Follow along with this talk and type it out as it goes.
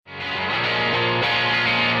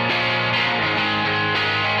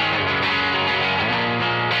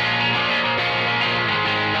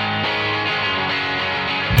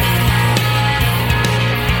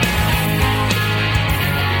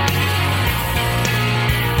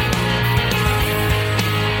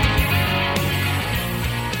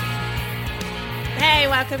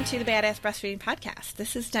welcome to the Badass Breastfeeding Podcast.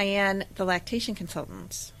 This is Diane, the lactation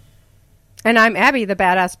consultant. And I'm Abby, the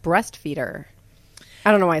badass breastfeeder. I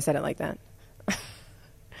don't know why I said it like that.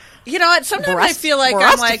 You know what? Sometimes I feel like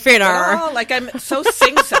I'm like, oh, like I'm so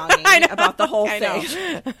sing-songy about the whole thing.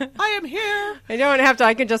 I am here. I don't have to.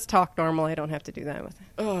 I can just talk normal. I don't have to do that with it.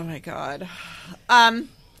 Oh, my God.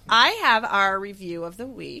 I have our review of the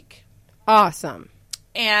week. Awesome.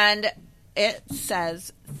 And it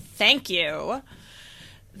says, thank you.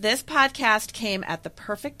 This podcast came at the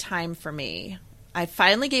perfect time for me. I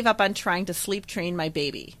finally gave up on trying to sleep train my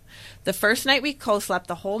baby. The first night we co-slept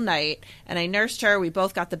the whole night, and I nursed her. We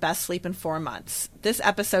both got the best sleep in 4 months. This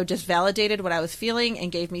episode just validated what I was feeling and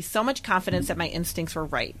gave me so much confidence that my instincts were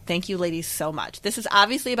right. Thank you, ladies, so much. This is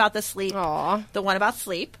obviously about the sleep, the one about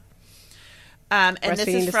sleep. And this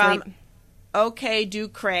is from OK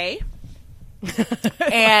Ducray.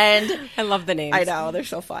 And I love the names. I know, they're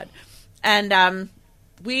so fun. And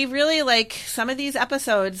we really like some of these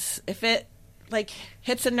episodes. If it like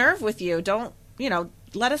hits a nerve with you, don't,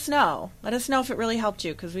 let us know. Let us know if it really helped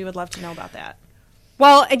you, because we would love to know about that.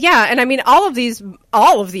 Well, yeah, and I mean, all of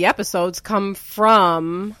the episodes come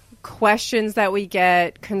from questions that we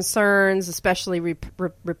get, concerns, especially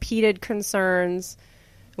repeated concerns.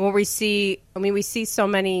 When we see so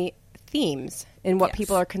many themes in what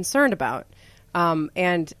people are concerned about.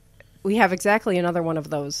 And we have exactly another one of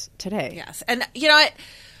those today. Yes. And you know what?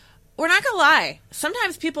 We're not going to lie.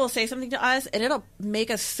 Sometimes people will say something to us and it'll make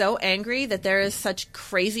us so angry that there is such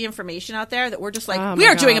crazy information out there that we're just like, we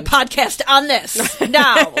are doing a podcast on this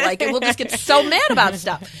now. Like, we'll just get so mad about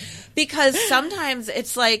stuff. Because sometimes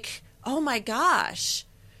it's like, oh my gosh.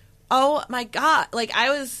 Oh my God. Like,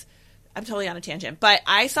 I'm totally on a tangent, but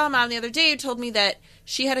I saw a mom the other day who told me that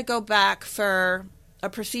she had to go back for a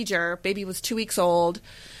procedure. Baby was 2 weeks old.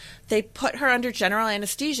 They put her under general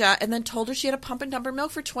anesthesia and then told her she had to pump and dump her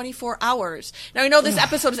milk for 24 hours. Now, I know this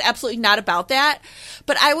episode is absolutely not about that,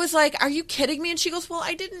 but I was like, are you kidding me? And she goes, well,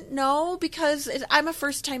 I didn't know because I'm a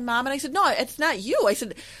first-time mom. And I said, no, it's not you. I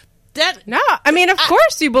said, no, I mean, of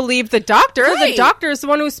course you believe the doctor. Right. The doctor is the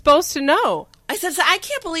one who's supposed to know. I said, so I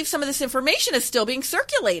can't believe some of this information is still being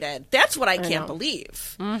circulated. That's what I can't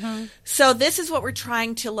believe. Mm-hmm. So this is what we're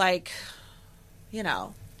trying to,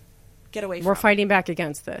 get away from. We're fighting back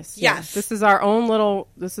against this. Yes. This is our own little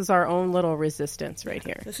resistance right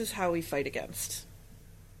here. This is how we fight against.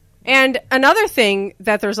 And another thing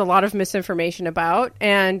that there's a lot of misinformation about,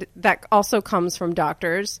 and that also comes from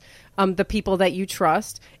doctors, the people that you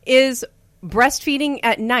trust, is breastfeeding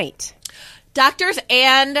at night. Doctors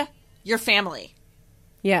and your family.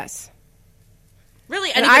 Yes.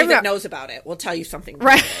 Really, anybody that knows about it will tell you something.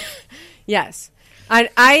 Right. Yes.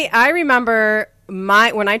 I remember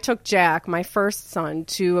when I took Jack, my first son,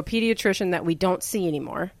 to a pediatrician that we don't see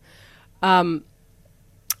anymore.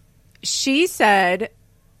 She said,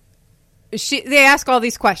 they ask all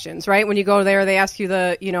these questions, right? When you go there, they ask you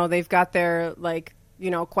they've got their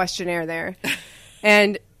questionnaire there.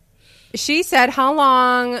 And she said, how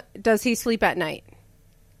long does he sleep at night?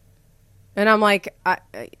 And I'm like, I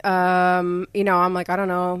don't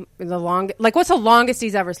know, what's the longest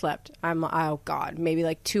he's ever slept? I'm like, oh God,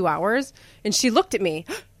 maybe 2 hours. And she looked at me,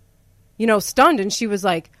 stunned. And she was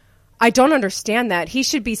like, I don't understand that. He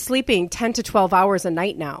should be sleeping 10 to 12 hours a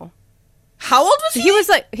night now. How old was he?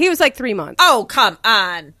 He was 3 months. Oh, come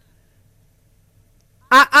on.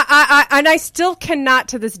 I still cannot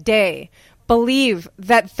to this day believe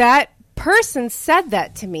that person said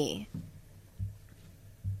that to me.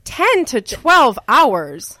 10 to 12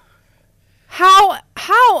 hours. How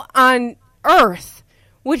on earth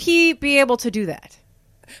would he be able to do that?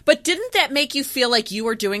 But didn't that make you feel like you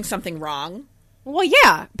were doing something wrong? Well,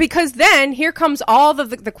 yeah, because then here comes all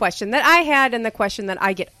the question that I had and the question that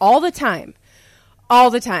I get all the time. All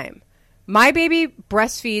the time. My baby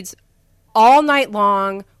breastfeeds all night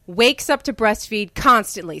long, wakes up to breastfeed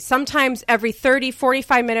constantly, sometimes every 30,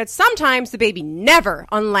 45 minutes. Sometimes the baby never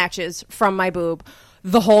unlatches from my boob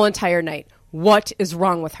the whole entire night. What is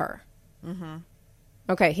wrong with her? Mm-hmm.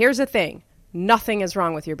 Okay, here's the thing. Nothing is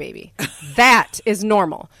wrong with your baby. That is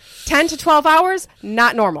normal. 10 to 12 hours,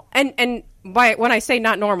 not normal. And when I say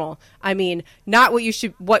not normal, I mean not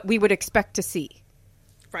what we would expect to see.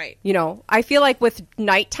 Right. I feel like with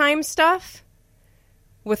nighttime stuff,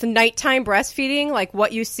 with nighttime breastfeeding, like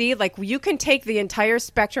what you see, like you can take the entire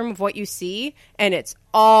spectrum of what you see and it's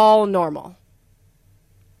all normal.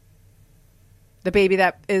 The baby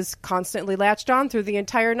that is constantly latched on through the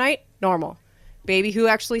entire night, normal. Baby who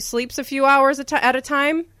actually sleeps a few hours at a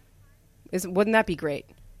time, wouldn't that be great?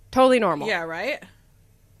 Totally normal. Yeah, right?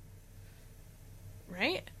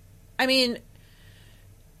 Right? I mean,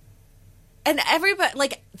 And everybody,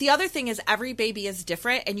 like, the other thing is every baby is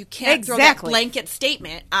different, and you can't throw that blanket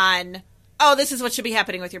statement on, oh, this is what should be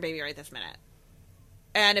happening with your baby right this minute.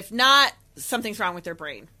 And if not, something's wrong with their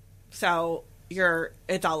brain. So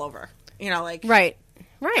it's all over. You know, like. Right.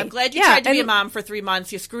 I'm glad you tried to be a mom for 3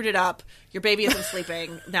 months. You screwed it up. Your baby isn't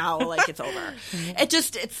sleeping. Now, like, it's over.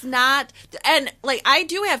 It's not. And, like, I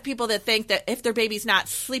do have people that think that if their baby's not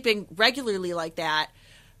sleeping regularly like that,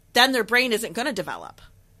 then their brain isn't going to develop.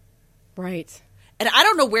 Right. And I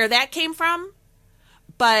don't know where that came from,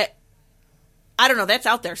 but I don't know. That's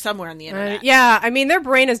out there somewhere on the internet. Yeah. I mean, their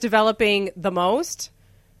brain is developing the most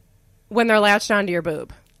when they're latched onto your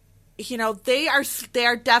boob. You know, they are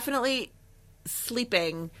definitely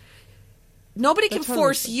sleeping. Nobody can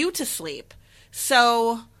force you to sleep.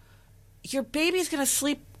 So your baby's going to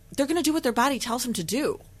sleep. They're going to do what their body tells them to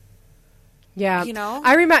do. Yeah. You know?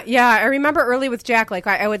 I remember early with Jack, like,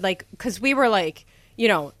 I would, like, because we were, like, you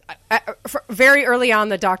know, very early on,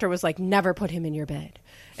 the doctor was like, never put him in your bed.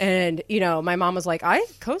 And, you know, my mom was like, I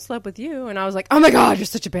co-slept with you. And I was like, oh, my God, you're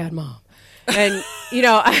such a bad mom. And, you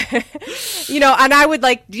know, and I would,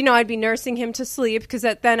 like, you know, I'd be nursing him to sleep because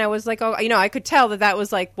then I was like, oh, you know, I could tell that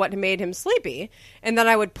was, like, what made him sleepy. And then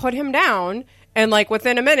I would put him down and, like,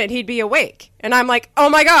 within a minute, he'd be awake. And I'm like, oh,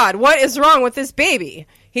 my God, what is wrong with this baby?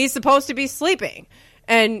 He's supposed to be sleeping.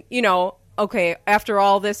 And, you know, okay, after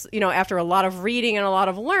all this, you know, after a lot of reading and a lot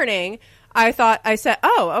of learning, I said,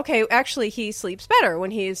 oh, okay, actually he sleeps better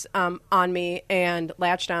when he's on me and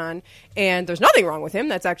latched on, and there's nothing wrong with him.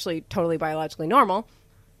 That's actually totally biologically normal.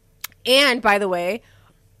 And by the way,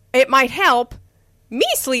 it might help me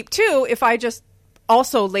sleep too if I just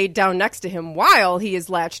also laid down next to him while he is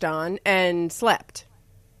latched on and slept.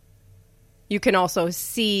 You can also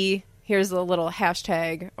see, here's a little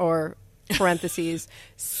hashtag or parentheses,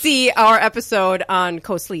 see our episode on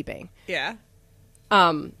co-sleeping. Yeah.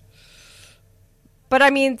 But I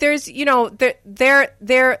mean, there's, you know,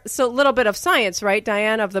 there's a little bit of science, right,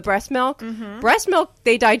 Diane, of the breast milk. Mm-hmm. Breast milk,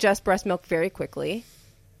 they digest breast milk very quickly.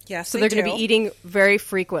 Yes, so they're going to be eating very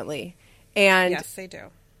frequently. And yes, they do.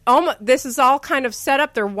 This is all kind of set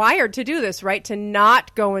up. They're wired to do this, right? To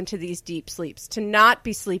not go into these deep sleeps, to not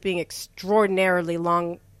be sleeping extraordinarily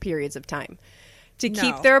long periods of time, to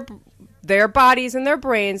keep their bodies and their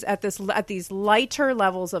brains at these lighter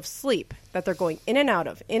levels of sleep that they're going in and out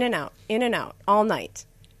of, in and out, in and out all night.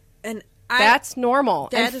 And that's normal,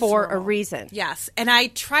 and for normal. a reason. Yes. And I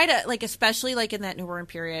try to, like, especially like in that newborn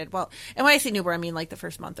period. Well, and when I say newborn, I mean like the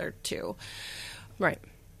first month or two. Right.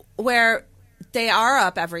 Where they are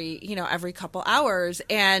up every couple hours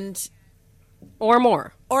or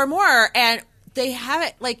more. And they have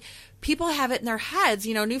it, like, people have it in their heads,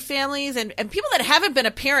 you know, new families and people that haven't been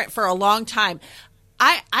a parent for a long time.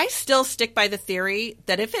 I still stick by the theory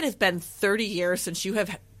that if it has been 30 years since you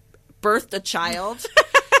have birthed a child,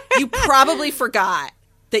 you probably forgot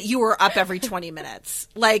that you were up every 20 minutes.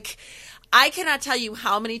 Like, I cannot tell you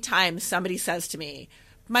how many times somebody says to me,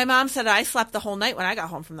 my mom said I slept the whole night when I got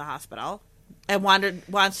home from the hospital. And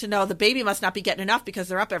wants to know the baby must not be getting enough because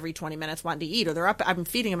they're up every 20 minutes wanting to eat, or I'm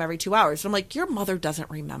feeding them every 2 hours. I'm like, your mother doesn't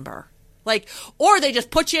remember. Like, or they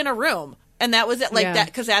just put you in a room and that was it, like that,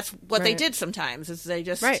 because that's what they did sometimes. Is they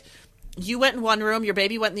just you went in one room, your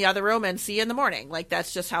baby went in the other room, and see you in the morning. Like,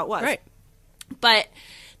 that's just how it was. Right. But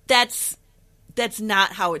that's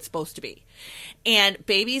not how it's supposed to be. And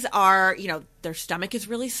babies are, you know, their stomach is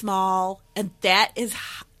really small, and that is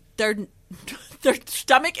their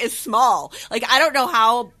stomach is small. Like, I don't know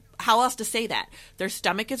how else to say that. Their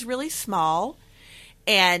stomach is really small,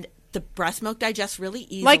 and the breast milk digests really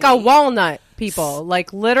easily. Like a walnut, people.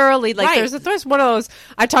 Like, literally. Like, there's one of those,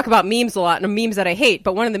 I talk about memes a lot, and memes that I hate,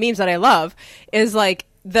 but one of the memes that I love is, like,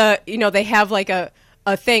 they have, like, a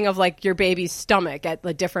thing of, like, your baby's stomach at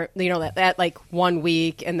the different, you know, at like 1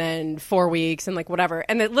 week and then 4 weeks and, like, whatever.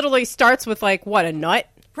 And it literally starts with, like, what, a nut?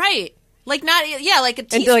 Right. Like, not, yeah, like a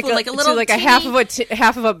teaspoon, like a little, like a half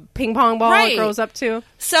of a ping pong ball it grows up to.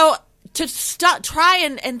 So to try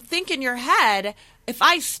and think in your head, if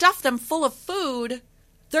I stuff them full of food,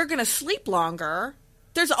 they're going to sleep longer.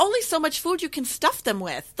 There's only so much food you can stuff them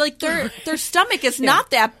with. Like, their stomach is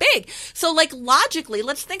not that big. So, like, logically,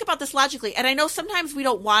 let's think about this logically. And I know sometimes we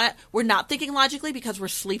don't want it. We're not thinking logically because we're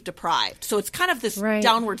sleep deprived. So it's kind of this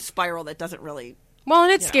downward spiral that doesn't really. Well,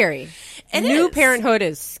 and it's scary. New parenthood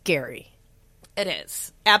is scary. It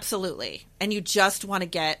is. Absolutely. And you just want to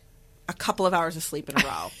get a couple of hours of sleep in a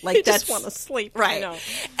row. Like, you just want to sleep. Right. I know.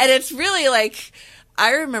 And it's really like,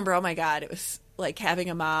 I remember, oh my God, it was like having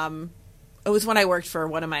a mom. It was when I worked for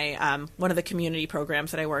one of my, one of the community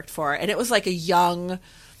programs that I worked for. And it was like a young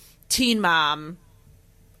teen mom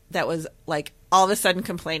that was like all of a sudden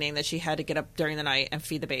complaining that she had to get up during the night and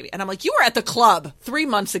feed the baby. And I'm like, you were at the club 3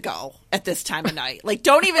 months ago at this time of night. Like,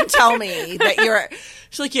 don't even tell me that you're...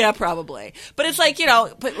 She's like, yeah, probably. But it's like,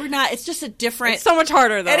 but we're not... It's just a different... It's so much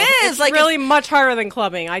harder, though. It is. It's like really much harder than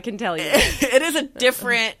clubbing, I can tell you. It is a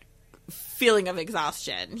different feeling of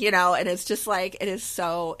exhaustion, and it's just like,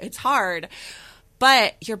 it's hard.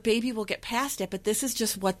 But your baby will get past it, but this is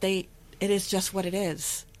just it is just what it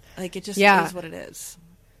is. Like, it just is what it is.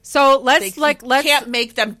 So let's can't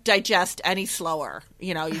make them digest any slower.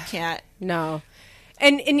 You can't. No.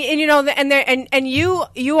 And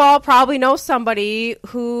you all probably know somebody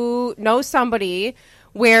who knows somebody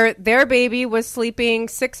where their baby was sleeping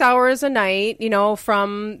 6 hours a night,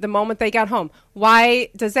 from the moment they got home. Why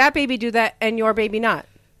does that baby do that and your baby not?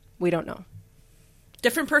 We don't know.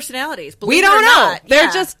 Different personalities. We don't know.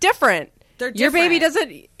 They're just different. They're different. Your baby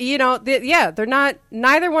doesn't, they're not,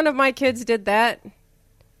 neither one of my kids did that.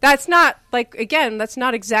 That's not, that's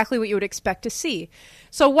not exactly what you would expect to see.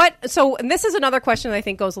 And this is another question that I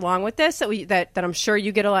think goes along with this, that I'm sure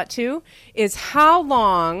you get a lot too, is how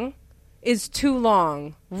long is too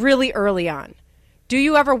long really early on? Do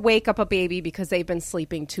you ever wake up a baby because they've been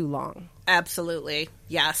sleeping too long? Absolutely.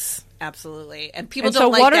 Yes, absolutely. And people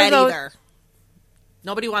don't like that either.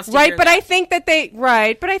 Nobody wants to hear but that. I think that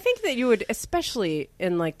but I think that you would, especially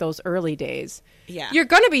in those early days, you're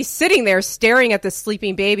going to be sitting there staring at the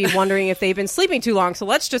sleeping baby, wondering if they've been sleeping too long. So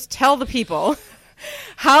let's just tell the people,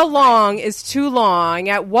 how long is too long?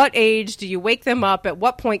 At what age do you wake them up? At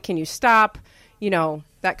what point can you stop?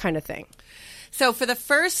 That kind of thing. So for the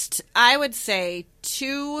first, I would say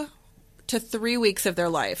 2 to 3 weeks of their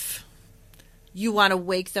life, you want to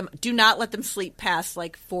wake them. Do not let them sleep past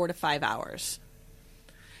 4 to 5 hours.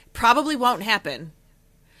 Probably won't happen.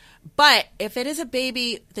 But if it is a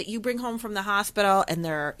baby that you bring home from the hospital and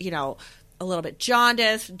they're, a little bit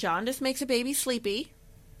jaundice makes a baby sleepy.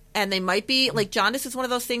 And they might be, jaundice is one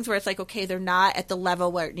of those things where it's okay, they're not at the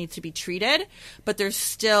level where it needs to be treated, but they're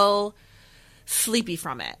still sleepy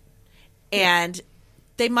from it. And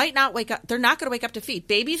they might not wake up. They're not going to wake up to feed.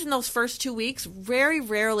 Babies in those first 2 weeks, very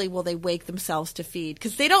rarely will they wake themselves to feed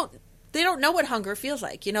because they don't know what hunger feels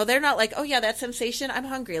like. They're not like, oh yeah, that sensation, I'm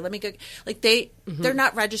hungry, let me go. They're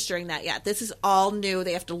not registering that yet. This is all new.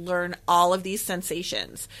 They have to learn all of these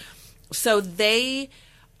sensations. So they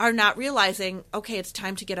are not realizing, okay, it's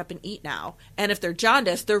time to get up and eat now. And if they're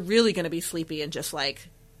jaundiced, they're really going to be sleepy and just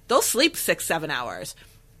they'll sleep 6-7 hours.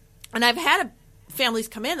 And I've had families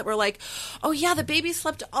come in that were like, oh yeah, the baby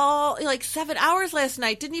slept all 7 hours last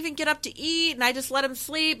night, didn't even get up to eat, and I just let him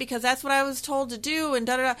sleep because that's what I was told to do, and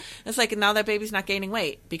da-da-da. It's and now that baby's not gaining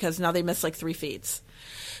weight because now they missed 3 feeds.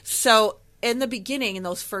 So in the beginning, in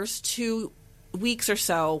those first 2 weeks or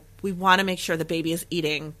so, we want to make sure the baby is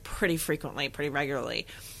eating pretty frequently, pretty regularly.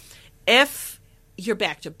 If you're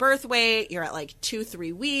back to birth weight, you're at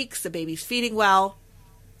 2-3 weeks, the baby's feeding well,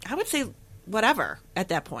 I would say whatever at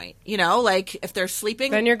that point, if they're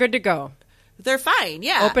sleeping, then you're good to go. They're fine.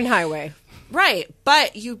 Yeah. Open highway. Right.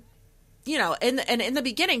 But in the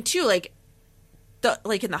beginning too, in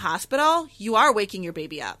the hospital, you are waking your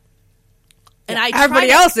baby up. And everybody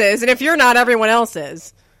else is. And if you're not, everyone else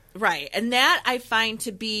is. Right. And that I find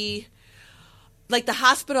to be the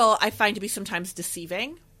hospital, I find to be sometimes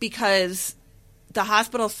deceiving because the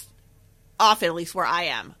hospitals often, at least where I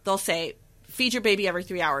am, they'll say, feed your baby every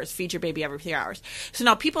 3 hours, feed your baby every 3 hours. So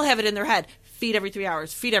now people have it in their head, feed every 3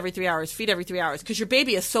 hours, feed every 3 hours, feed every 3 hours, because your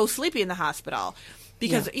baby is so sleepy in the hospital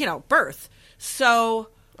because, birth. So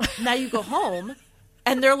now you go home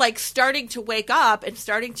and they're starting to wake up and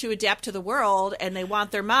starting to adapt to the world and they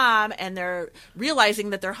want their mom and they're realizing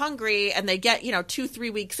that they're hungry and they get,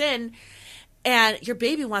 2-3 weeks in and your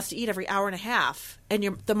baby wants to eat every hour and a half.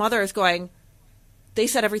 And the mother is going, they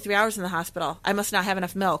said every 3 hours in the hospital. I must not have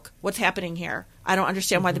enough milk. What's happening here? I don't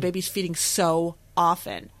understand why the baby's feeding so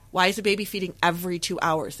often. Why is the baby feeding every 2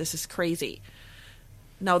 hours? This is crazy.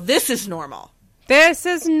 No, this is normal. This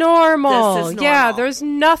is normal. Yeah, there's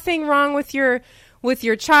nothing wrong with your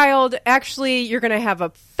child. Actually, you're going to have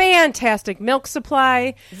a fantastic milk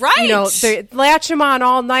supply. Right. They latch them on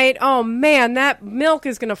all night. Oh, man, that milk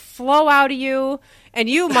is going to flow out of you. And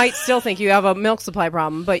you might still think you have a milk supply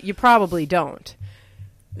problem, but you probably don't.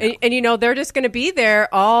 No. And they're just going to be there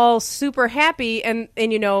all super happy and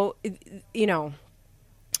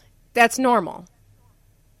that's normal.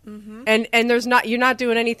 Mm-hmm. And you're not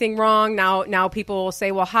doing anything wrong. Now people will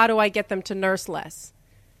say, well, how do I get them to nurse less?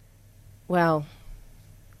 Well,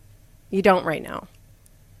 you don't right now.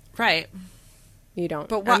 Right. You don't.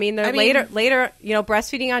 But later,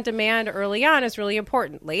 breastfeeding on demand early on is really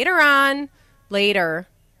important. Later,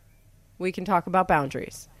 we can talk about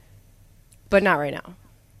boundaries. But not right now.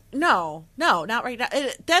 No, not right now.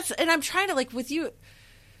 And I'm trying to, like, with you,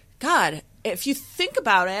 God, if you think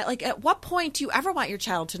about it, like, at what point do you ever want your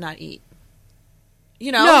child to not eat?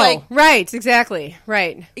 You know, no, like, right, exactly,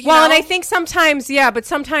 right. Well, and I think sometimes, but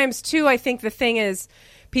sometimes too, I think the thing is,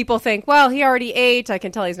 people think, well, he already ate. I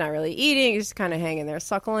can tell he's not really eating. He's just kind of hanging there,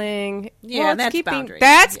 suckling. Yeah, well, that's boundaries.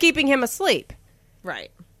 That's keeping him asleep. Right.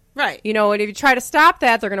 You know, and if you try to stop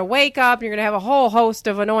that, they're going to wake up, and you're going to have a whole host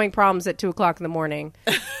of annoying problems at 2:00 in the morning.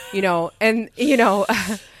 You know, and, you know,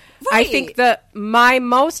 right. I think my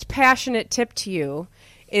most passionate tip to you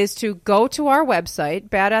is to go to our website,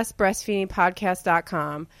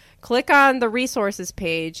 badassbreastfeedingpodcast.com, click on the resources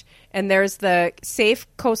page, and there's the safe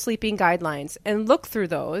co-sleeping guidelines, and look through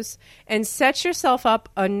those and set yourself up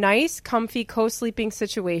a nice, comfy co-sleeping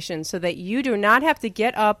situation so that you do not have to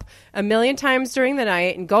get up a million times during the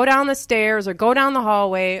night and go down the stairs or go down the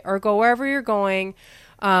hallway or go wherever you're going.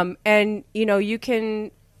 And, you know, you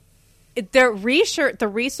can... The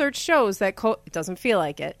research shows that it doesn't feel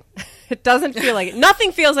like it. It doesn't feel like it.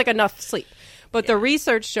 Nothing feels like enough sleep. But the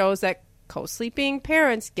research shows that co-sleeping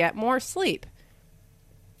parents get more sleep.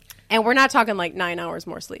 And we're not talking like 9 hours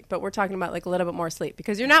more sleep, but we're talking about like a little bit more sleep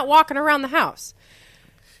because you're not walking around the house.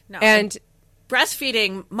 No. And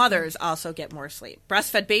breastfeeding mothers also get more sleep.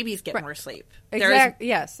 Breastfed babies get more sleep. Exactly.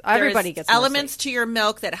 Yes. Everybody gets more sleep. Elements to your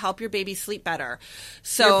milk that help your baby sleep better.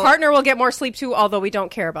 So your partner will get more sleep too, although we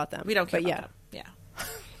don't care about them. We don't care about them. Yeah.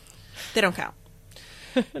 They don't count.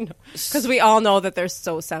 Because we all know that they're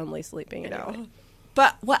so soundly sleeping anyway.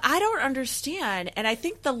 But what I don't understand, and I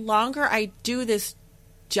think the longer I do this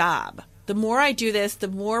job, the more I do this, the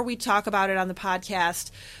more we talk about it on the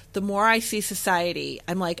podcast, the more I see society.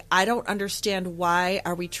 I'm like, I don't understand, why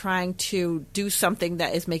are we trying to do something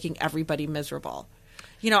that is making everybody miserable?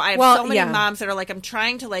 You know, I have so many moms that are like, I'm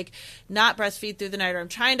trying to like not breastfeed through the night, or I'm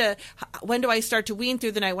trying to, when do I start to wean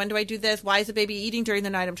through the night? When do I do this? Why is the baby eating during the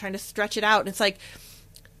night? I'm trying to stretch it out. And it's like,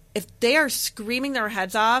 if they are screaming their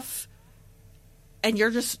heads off and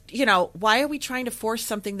you're just, you know, why are we trying to force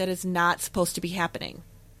something that is not supposed to be happening?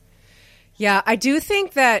 Yeah, I do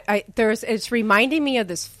think that it's reminding me of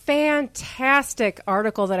this fantastic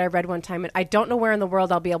article that I read one time, and I don't know where in the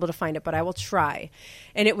world I'll be able to find it, but I will try.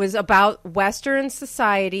 And it was about Western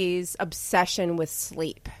society's obsession with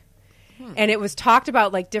sleep. And it was talked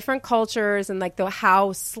about like different cultures and like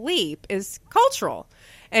how sleep is cultural.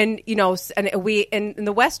 And, you know, and in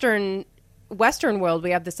the Western world,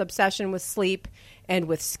 we have this obsession with sleep and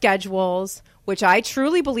with schedules, which I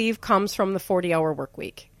truly believe comes from the 40-hour work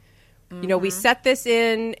week. You know, we set this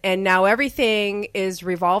in, and now everything is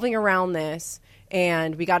revolving around this,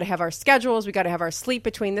 and we got to have our schedules, we got to have our sleep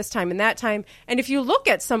between this time and that time. And if you look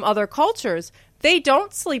at some other cultures, they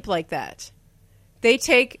don't sleep like that.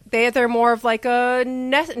 They're more of like a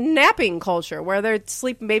napping culture where they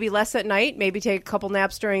sleep maybe less at night, maybe take a couple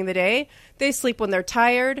naps during the day. They sleep when they're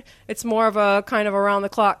tired. It's more of a kind of around the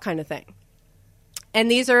clock kind of thing.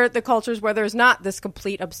 And these are the cultures where there's not this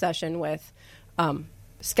complete obsession with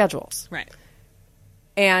schedules. Right.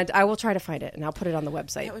 And I will try to find it, and I'll put it on the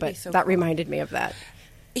website. But that reminded me of that.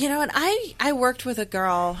 You know, and I worked with a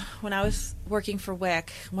girl when I was working for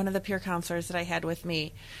WIC, one of the peer counselors that I had with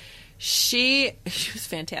me. She was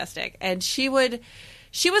fantastic, and she was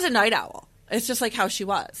a night owl. It's just like how she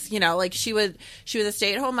was, you know, like she was a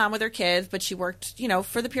stay-at-home mom with her kids, but she worked, you know,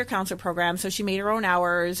 for the peer counselor program, so she made her own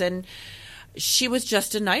hours, and she was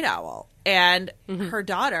just a night owl. And her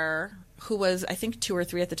daughter, who was, I think, 2 or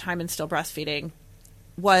 3 at the time and still breastfeeding,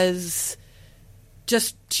 she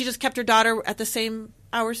just kept her daughter at the same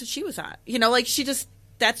hours that she was on. You know, like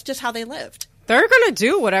that's just how they lived. They're going to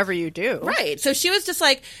do whatever you do. Right. So she was just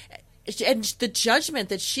like, and the judgment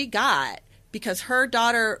that she got, because her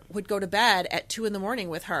daughter would go to bed at 2 a.m.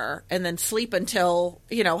 with her and then sleep until,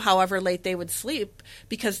 you know, however late they would sleep,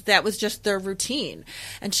 because that was just their routine.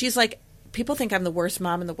 And she's like, people think I'm the worst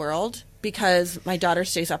mom in the world because my daughter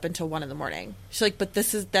stays up until 1 a.m. She's like, but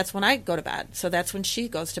that's when I go to bed. So that's when she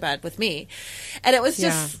goes to bed with me. And it was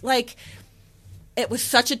just like, it was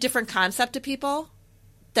such a different concept to people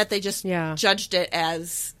that they just judged it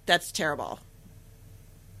as, that's terrible.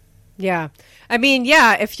 Yeah. I mean,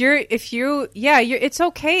 yeah, it's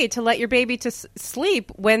okay to let your baby to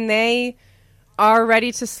sleep when they are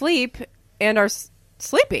ready to sleep and are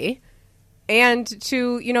sleepy. And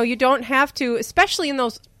to, you know, you don't have to, especially in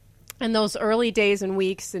those early days and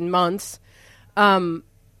weeks and months,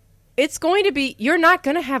 it's going to be, you're not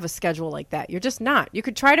going to have a schedule like that. You're just not. You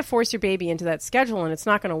could try to force your baby into that schedule, and it's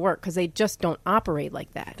not going to work because they just don't operate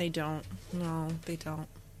like that. They don't. No, they don't.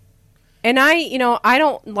 And I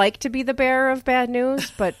don't like to be the bearer of bad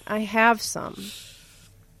news, but I have some.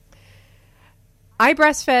 I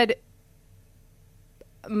breastfed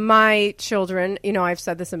my children. I've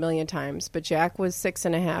said this a million times, but Jack was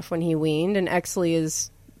 6.5 when he weaned, and Exley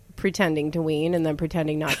is pretending to wean and then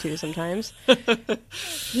pretending not to sometimes.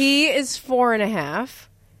 He is 4.5.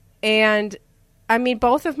 And I mean,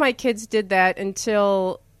 both of my kids did that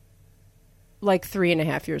until like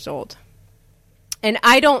 3.5 years old. And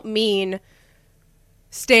I don't mean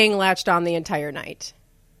staying latched on the entire night.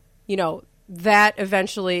 That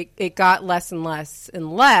eventually it got less and less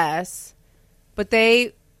and less, but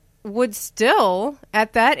they would still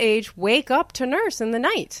at that age wake up to nurse in the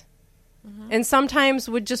night. Mm-hmm. And sometimes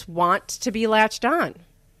would just want to be latched on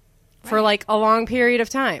for like a long period of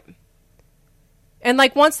time. And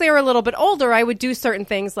like once they were a little bit older, I would do certain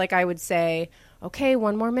things. Like I would say, okay,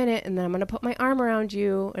 1 more minute, and then I'm going to put my arm around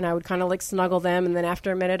you. And I would kind of like snuggle them. And then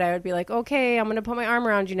after a minute, I would be like, okay, I'm going to put my arm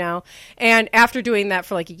around you now. And after doing that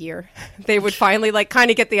for like a year, they would finally like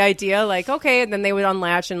kind of get the idea, like, okay. And then they would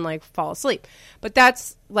unlatch and like fall asleep. But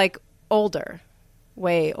that's like older,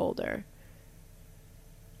 way older.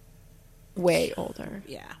 Way older.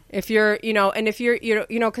 Yeah. If you're, and if you're,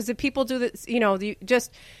 because if people do this, you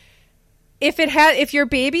just... If your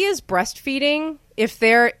baby is breastfeeding,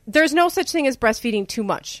 there's no such thing as breastfeeding too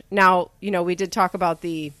much. Now, we did talk about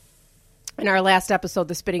in our last episode,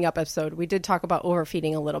 the spitting up episode, we did talk about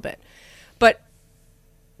overfeeding a little bit. But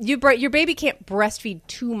your baby can't breastfeed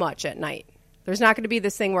too much at night. There's not going to be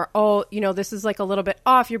this thing where, this is like a little bit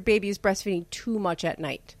off. Your baby is breastfeeding too much at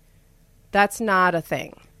night. That's not a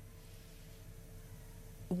thing.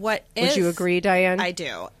 Would you agree, Diane? I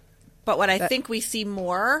do. But what I think we see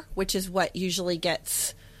more, which is usually the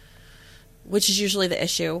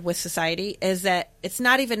issue with society, is that it's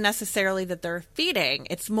not even necessarily that they're feeding.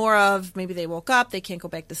 It's more of maybe they woke up, they can't go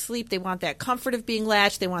back to sleep. They want that comfort of being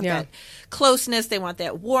latched. They want that closeness. They want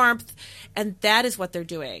that warmth. And that is what they're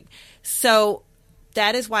doing. So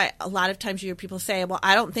that is why a lot of times you hear people say, well,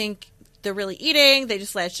 I don't think they're really eating. They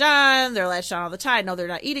just latched on. They're latched on all the time. No, they're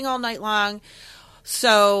not eating all night long.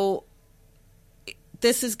 So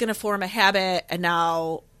this is going to form a habit, and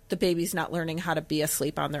now the baby's not learning how to be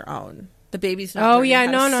asleep on their own. The baby's not learning how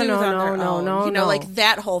to soothe on their own. Like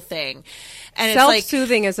that whole thing. And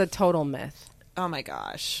self-soothing is a total myth. Oh my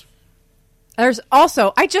gosh. There's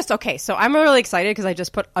also, so I'm really excited because I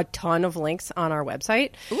just put a ton of links on our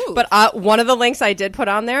website. Ooh. But one of the links I did put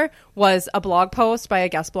on there was a blog post by a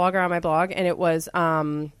guest blogger on my blog, and it was,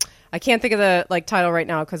 I can't think of the title right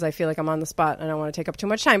now because I feel like I'm on the spot and I don't want to take up too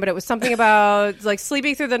much time, but it was something about like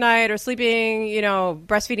sleeping through the night or sleeping,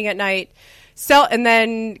 breastfeeding at night, and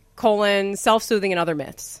then self-soothing and other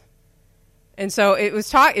myths. And so it was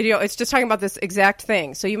it's just talking about this exact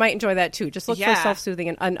thing. So you might enjoy that too. Just look for self-soothing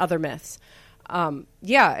and other myths.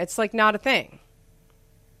 It's like not a thing.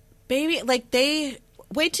 Baby, they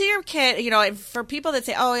wait till your kid, for people that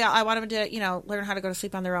say, oh yeah, I want them to, learn how to go to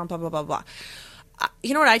sleep on their own, blah, blah, blah, blah.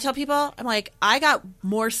 You know what I tell people? I'm like, I got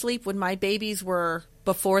more sleep when my babies were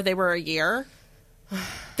before they were a year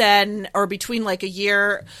between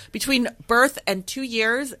between birth and 2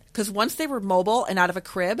 years. Because once they were mobile and out of a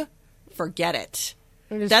crib, forget it.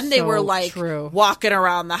 Then they were walking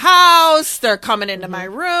around the house. They're coming into my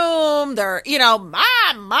room. They're, mom,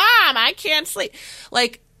 I can't sleep.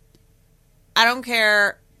 Like, I don't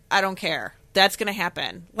care. That's going to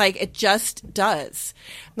happen. It just does.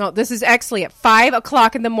 No, this is Exley at 5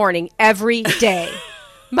 o'clock in the morning every day.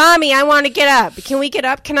 Mommy, I want to get up. Can we get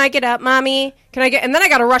up? Can I get up, Mommy? And then I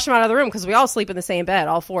got to rush him out of the room because we all sleep in the same bed,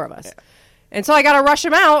 all 4 of us. Yeah. And so I got to rush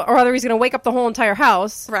him out, or otherwise he's going to wake up the whole entire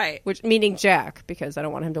house. Right. Meaning Jack, because I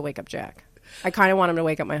don't want him to wake up Jack. I kind of want him to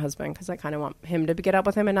wake up my husband because I kind of want him to get up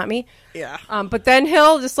with him and not me. Yeah. But then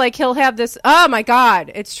he'll have this, oh my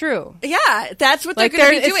God, it's true. Yeah, that's what they're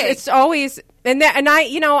going to be doing. It's always,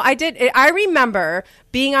 I remember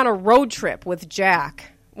being on a road trip with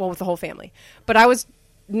Jack, with the whole family, but I was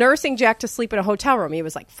nursing Jack to sleep in a hotel room. He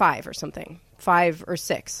was like 5 or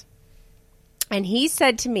 6. And he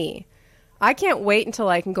said to me, I can't wait until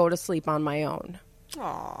I can go to sleep on my own.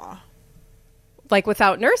 Aww.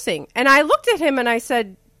 Without nursing. And I looked at him and I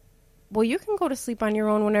said, well, you can go to sleep on your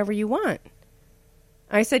own whenever you want.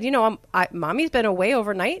 I said, Mommy's been away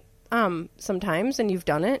overnight sometimes, and you've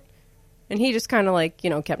done it. And he just kind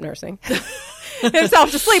of kept nursing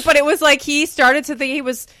himself to sleep. But it was he started to think he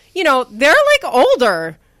was, they're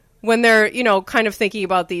older when they're, kind of thinking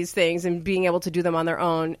about these things and being able to do them on their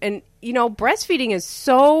own. And, breastfeeding is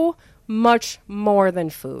so much more than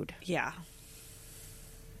food. Yeah.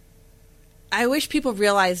 I wish people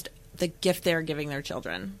realized the gift they're giving their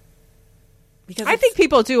children. Because I think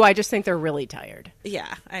people do. I just think they're really tired. Yeah,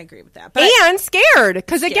 I agree with that. But and scared.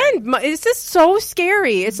 Because, again, it's just so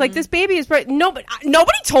scary. It's like this baby is... Nobody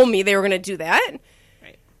told me they were going to do that.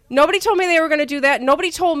 Right. Nobody told me they were going to do that.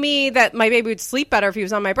 Nobody told me that my baby would sleep better if he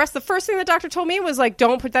was on my breast. The first thing the doctor told me was, like,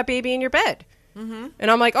 don't put that baby in your bed. Mm-hmm. And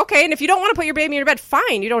I'm like, okay, and if you don't want to put your baby in your bed,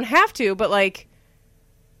 fine. You don't have to. But, like,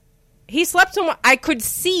 he slept so much. I could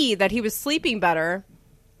see that he was sleeping better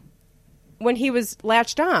when he was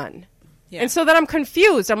latched on. Yeah. And so then I'm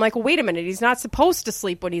confused. I'm like, well, wait a minute. He's not supposed to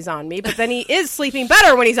sleep when he's on me, but then he is sleeping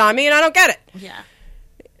better when he's on me, and I don't get it. Yeah.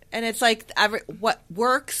 And it's like what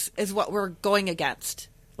works is what we're going against.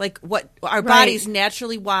 Like what our bodies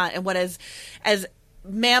naturally want, and what as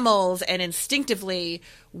mammals and instinctively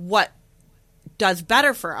what does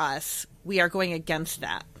better for us, we are going against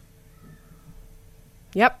that.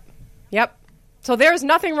 Yep. So there is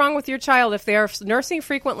nothing wrong with your child if they are nursing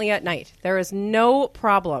frequently at night. There is no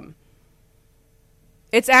problem.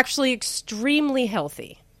 It's actually extremely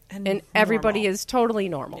healthy, and everybody is totally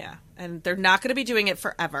normal. Yeah, and they're not going to be doing it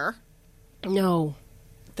forever. No.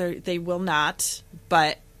 They will not,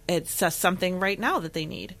 but it's just something right now that they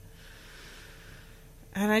need.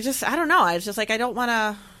 And I don't know. I was just like, I don't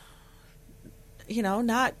want to,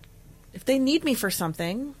 not, if they need me for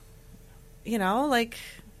something, like,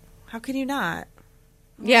 how can you not?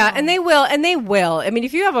 Yeah, and they will. I mean,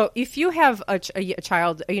 if you have a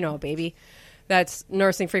child, a baby that's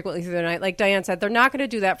nursing frequently through the night, like Diane said, they're not going to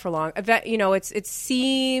do that for long. It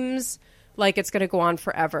seems like it's going to go on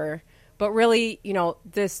forever, but really,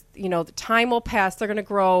 the time will pass. They're going to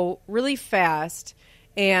grow really fast,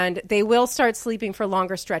 and they will start sleeping for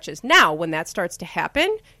longer stretches. Now, when that starts to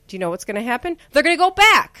happen, do you know what's going to happen? They're going to go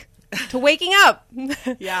back to waking up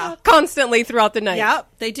constantly throughout the night. Yep,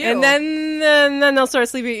 they do. And then they'll start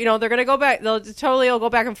sleeping. They're going to go back. They'll go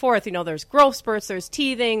back and forth. There's growth spurts, there's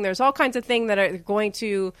teething, there's all kinds of things that are going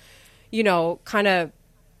to, kind of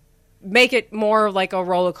make it more like a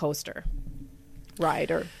roller coaster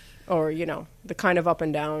ride or the kind of up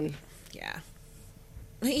and down. Yeah.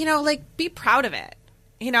 Like, be proud of it.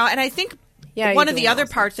 And I think one of the other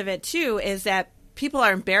parts of it, too, is that people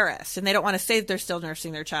are embarrassed and they don't want to say that they're still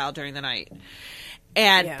nursing their child during the night,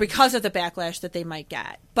 and because of the backlash that they might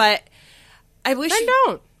get. But I wish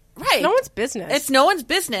don't. Right, no one's business. It's no one's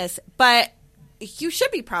business, but you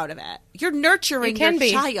should be proud of it. You're nurturing your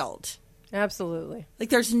child. Absolutely. Like,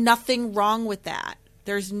 there's nothing wrong with that.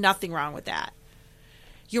 There's nothing wrong with that.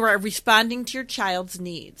 You are responding to your child's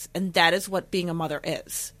needs, and that is what being a mother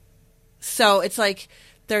is. So it's like,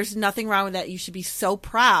 there's nothing wrong with that. You should be so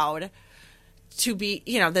proud to be,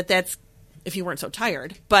 that's, if you weren't so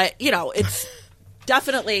tired, but it's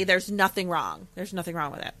definitely, there's nothing wrong. There's nothing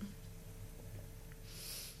wrong with it.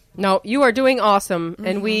 No, you are doing awesome,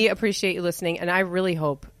 and we appreciate you listening, and I really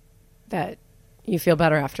hope that you feel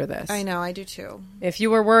better after this. I know, I do too. If you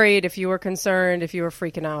were worried, if you were concerned, if you were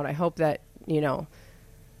freaking out, I hope that,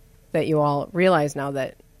 that you all realize now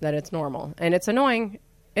that it's normal. And it's annoying.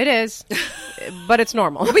 It is, but it's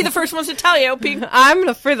normal. We'll be the first ones to tell you. I'm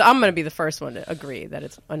going to be the first one to agree that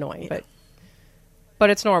it's annoying, but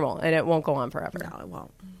it's normal, and it won't go on forever. No, it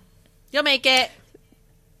won't. You'll make it.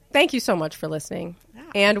 Thank you so much for listening. Yeah.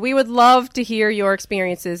 And we would love to hear your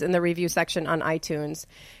experiences in the review section on iTunes,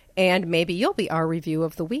 and maybe you'll be our review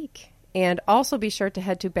of the week. And also be sure to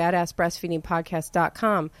head to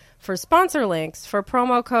badassbreastfeedingpodcast.com for sponsor links, for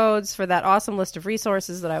promo codes, for that awesome list of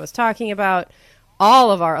resources that I was talking about,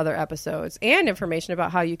 all of our other episodes, and information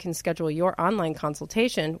about how you can schedule your online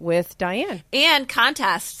consultation with Diane. And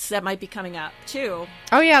contests that might be coming up, too.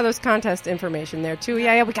 Oh, yeah, there's contest information there, too.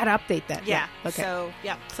 Yeah, we got to update that. Yeah. Okay. So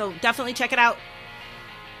definitely check it out.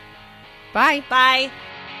 Bye. Bye.